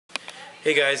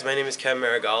Hey guys, my name is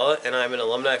Merigala, and I'm an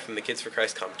alumni from the Kids for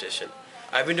Christ competition.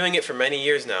 I've been doing it for many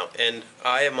years now, and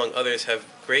I, among others, have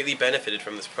greatly benefited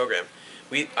from this program.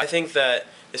 I think that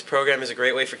this program is a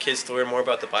great way for kids to learn more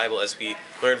about the Bible as we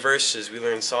learn verses, we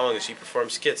learn songs, we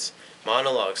perform skits,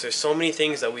 monologues. There's so many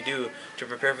things that we do to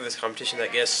prepare for this competition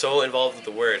that get us so involved with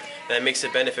the Word that makes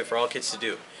it benefit for all kids to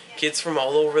do. Kids from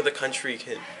all over the country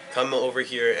can come over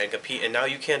here and compete, and now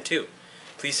you can too.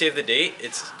 Please save the date.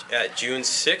 It's at June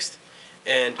 6th.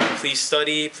 And please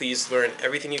study, please learn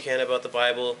everything you can about the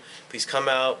Bible. Please come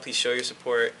out, please show your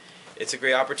support. It's a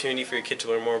great opportunity for your kid to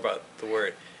learn more about the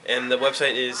Word. And the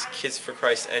website is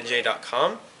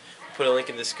kidsforchristnj.com. Put a link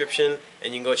in the description,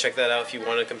 and you can go check that out if you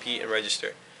want to compete and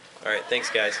register. Alright, thanks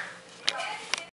guys.